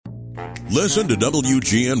Listen to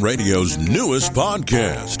WGN Radio's newest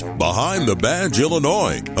podcast, Behind the Badge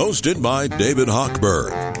Illinois, hosted by David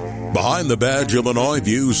Hochberg. Behind the Badge Illinois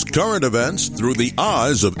views current events through the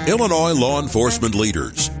eyes of Illinois law enforcement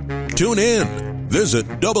leaders. Tune in. Visit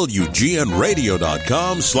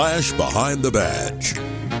WGNRadio.com/Behind the Badge.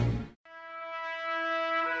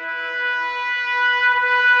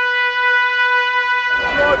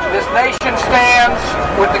 This nation stands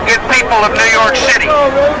with the good people of New York City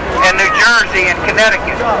and New Jersey and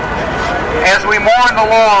Connecticut as we mourn the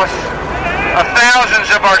loss of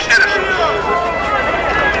thousands of our citizens.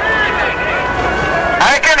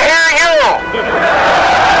 I can hear you.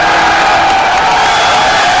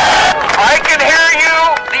 I can hear you.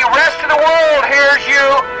 The rest of the world hears you.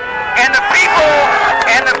 And the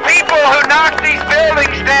people who knocked these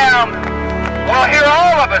buildings down will hear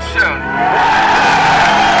all of us soon.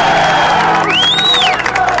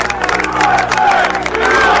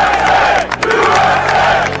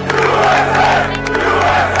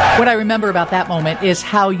 What I remember about that moment is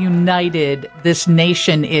how united this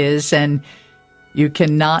nation is, and you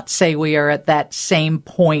cannot say we are at that same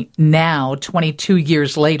point now, 22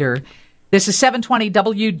 years later. This is 720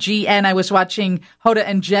 WGN. I was watching Hoda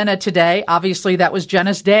and Jenna today. Obviously, that was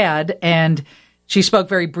Jenna's dad, and she spoke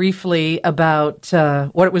very briefly about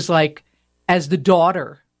what it was like as the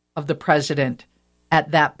daughter of the president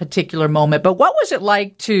at that particular moment. But what was it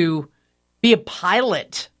like to be a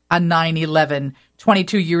pilot on 9/11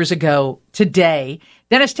 22 years ago today?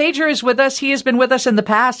 Dennis Tager is with us. He has been with us in the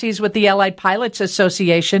past. He's with the Allied Pilots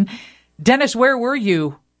Association. Dennis, where were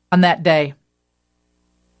you on that day?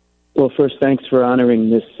 Well, first, thanks for honoring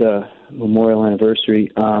this memorial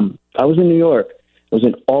anniversary. I was in New York. I was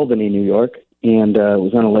in Albany, New York, and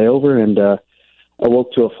was on a layover, and I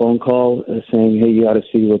woke to a phone call saying, hey, you ought to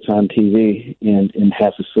see what's on TV, and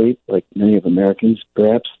half asleep, like many of Americans,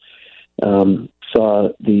 perhaps. Saw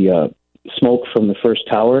the smoke from the first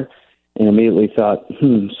tower and immediately thought,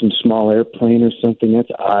 some small airplane or something,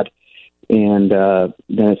 that's odd. And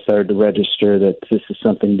then it started to register that this is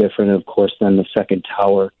something different. And of course, then the second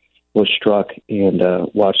tower was struck, and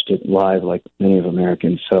watched it live like many of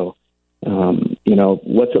Americans. So,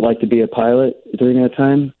 what's it like to be a pilot during that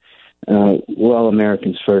time? We're all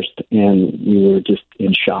Americans first, and we were just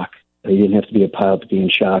in shock. You didn't have to be a pilot to be in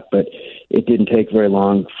shock, but it didn't take very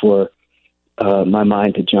long for my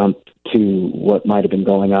mind to jump to what might have been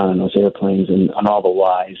going on in those airplanes and on all the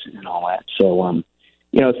whys and all that. So,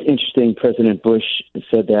 it's interesting. President Bush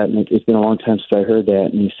said that, and it's been a long time since I heard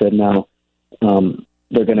that. And he said, now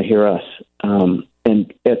they're going to hear us.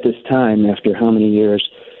 And at this time, after how many years,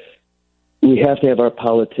 we have to have our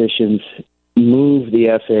politicians move the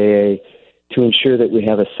FAA to ensure that we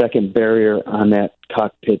have a second barrier on that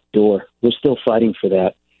cockpit door. We're still fighting for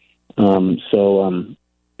that.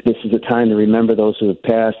 This is a time to remember those who have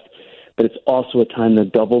passed, but it's also a time to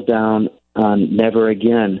double down on never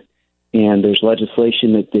again. And there's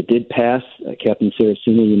legislation that did pass, Captain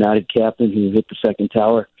Saraceno, United captain, who hit the second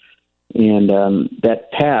tower. And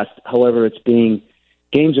that passed. However,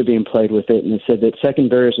 games are being played with it, and it said that second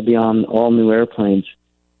barriers will be on all new airplanes.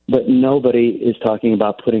 But nobody is talking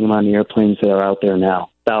about putting them on the airplanes that are out there now,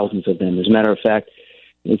 thousands of them. As a matter of fact,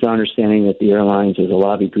 it's our understanding that the airlines as a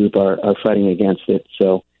lobby group are fighting against it.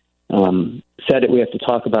 So sad that we have to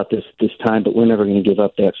talk about this time, but we're never going to give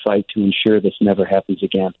up that fight to ensure this never happens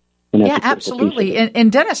again. Yeah, absolutely.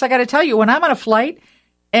 And Dennis, I got to tell you, when I'm on a flight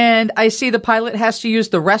and I see the pilot has to use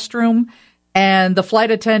the restroom and the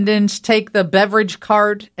flight attendants take the beverage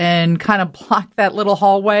cart and kind of block that little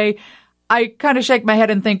hallway, I kind of shake my head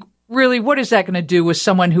and think, really, what is that going to do with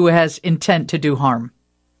someone who has intent to do harm?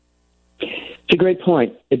 It's a great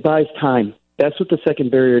point. It buys time. That's what the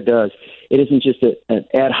second barrier does. It isn't just an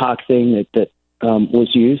ad hoc thing that was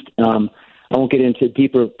used. I won't get into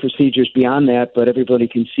deeper procedures beyond that, but everybody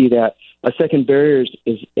can see that a second barrier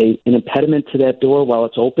is an impediment to that door while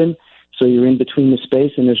it's open, so you're in between the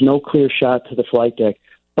space, and there's no clear shot to the flight deck.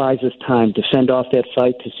 Buys us time to fend off that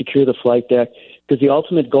fight, to secure the flight deck, because the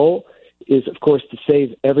ultimate goal is, of course, to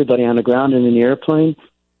save everybody on the ground and in the airplane,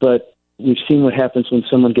 but we've seen what happens when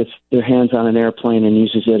someone gets their hands on an airplane and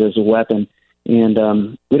uses it as a weapon.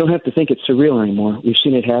 And we don't have to think it's surreal anymore. We've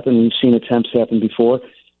seen it happen. We've seen attempts happen before.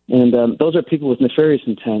 And those are people with nefarious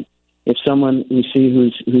intent. If someone we see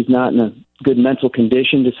who's not in a good mental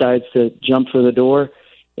condition decides to jump for the door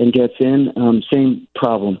and gets in, same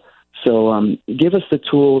problem. So give us the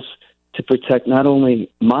tools to protect not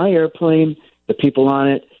only my airplane, the people on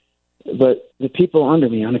it, but the people under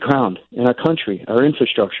me on the ground in our country, our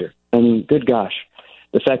infrastructure. I mean, good gosh,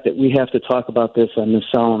 the fact that we have to talk about this on this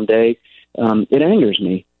solemn day, it angers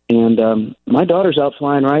me. And my daughter's out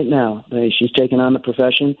flying right now. She's taking on the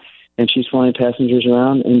profession, and she's flying passengers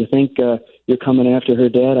around. And to think you're coming after her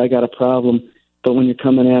dad, I got a problem. But when you're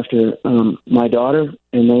coming after my daughter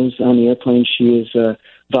and those on the airplane she is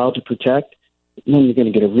vowed to protect, then you're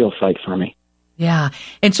going to get a real fight for me. Yeah.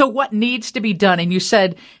 And so what needs to be done? And you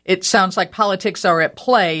said it sounds like politics are at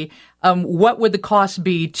play. What would the cost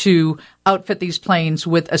be to outfit these planes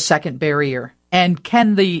with a second barrier? And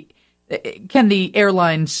can the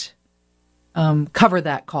airlines cover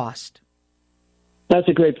that cost? That's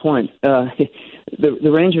a great point.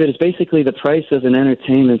 The range of it is basically the price of an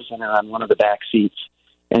entertainment center on one of the back seats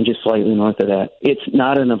and just slightly north of that. It's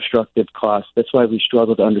not an obstructive cost. That's why we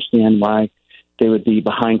struggle to understand why they would be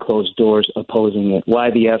behind closed doors opposing it, why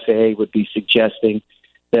the FAA would be suggesting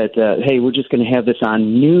that, hey, we're just going to have this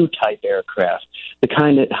on new type aircraft, the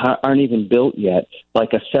kind that aren't even built yet,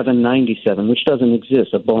 like a 797, which doesn't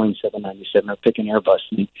exist, a Boeing 797, or pick an Airbus.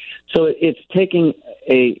 So it's taking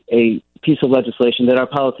a piece of legislation that our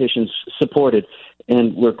politicians supported,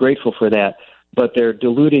 and we're grateful for that, but they're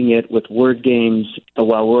diluting it with word games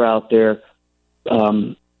while we're out there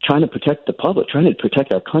trying to protect the public, trying to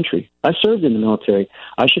protect our country. I served in the military.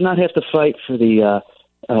 I should not have to fight for the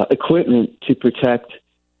equipment to protect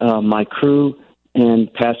my crew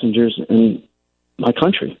and passengers and my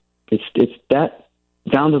country. It's that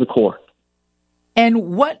down to the core.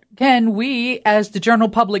 And what can we, as the general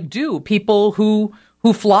public, do? People who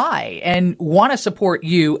fly and want to support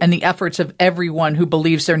you and the efforts of everyone who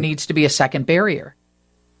believes there needs to be a second barrier.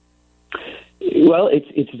 Well,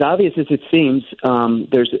 it's as obvious as it seems.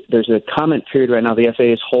 There's a comment period right now the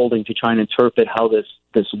FAA is holding to try and interpret how this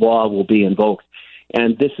law will be invoked.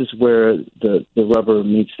 And this is where the rubber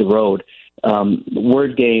meets the road.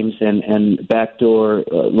 Word games and backdoor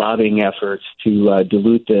lobbying efforts to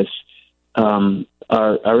dilute this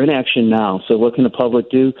are in action now. So what can the public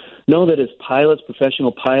do? Know that as pilots,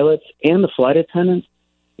 professional pilots, and the flight attendants,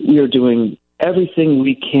 we are doing everything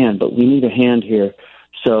we can, but we need a hand here.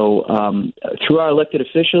 So through our elected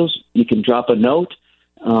officials, you can drop a note.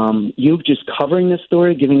 You just covering this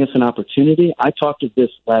story, giving us an opportunity. I talked of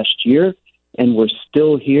this last year, and we're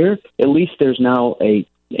still here. At least there's now a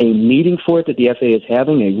meeting for it that the FAA is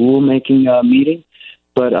having, a rulemaking meeting.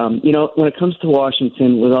 But, when it comes to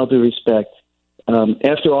Washington, with all due respect,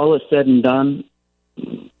 after all is said and done,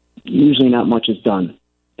 usually not much is done.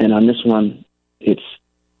 And on this one, it's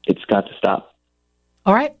got to stop.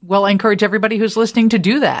 All right. Well, I encourage everybody who's listening to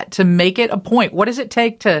do that, to make it a point. What does it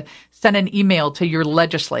take to send an email to your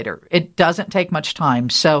legislator? It doesn't take much time.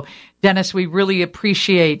 So, Dennis, we really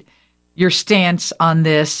appreciate your stance on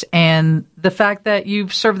this and the fact that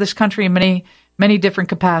you've served this country in many, many different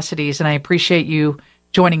capacities. And I appreciate you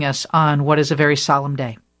joining us on what is a very solemn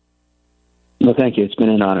day. Well, thank you. It's been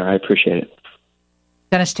an honor. I appreciate it.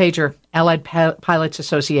 Dennis Tager, Allied Pilots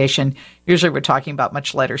Association. Usually we're talking about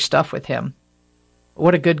much lighter stuff with him.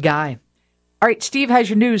 What a good guy. All right, Steve has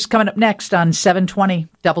your news coming up next on 720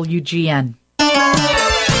 WGN.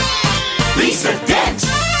 Lisa Dent,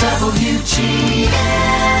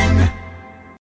 WGN.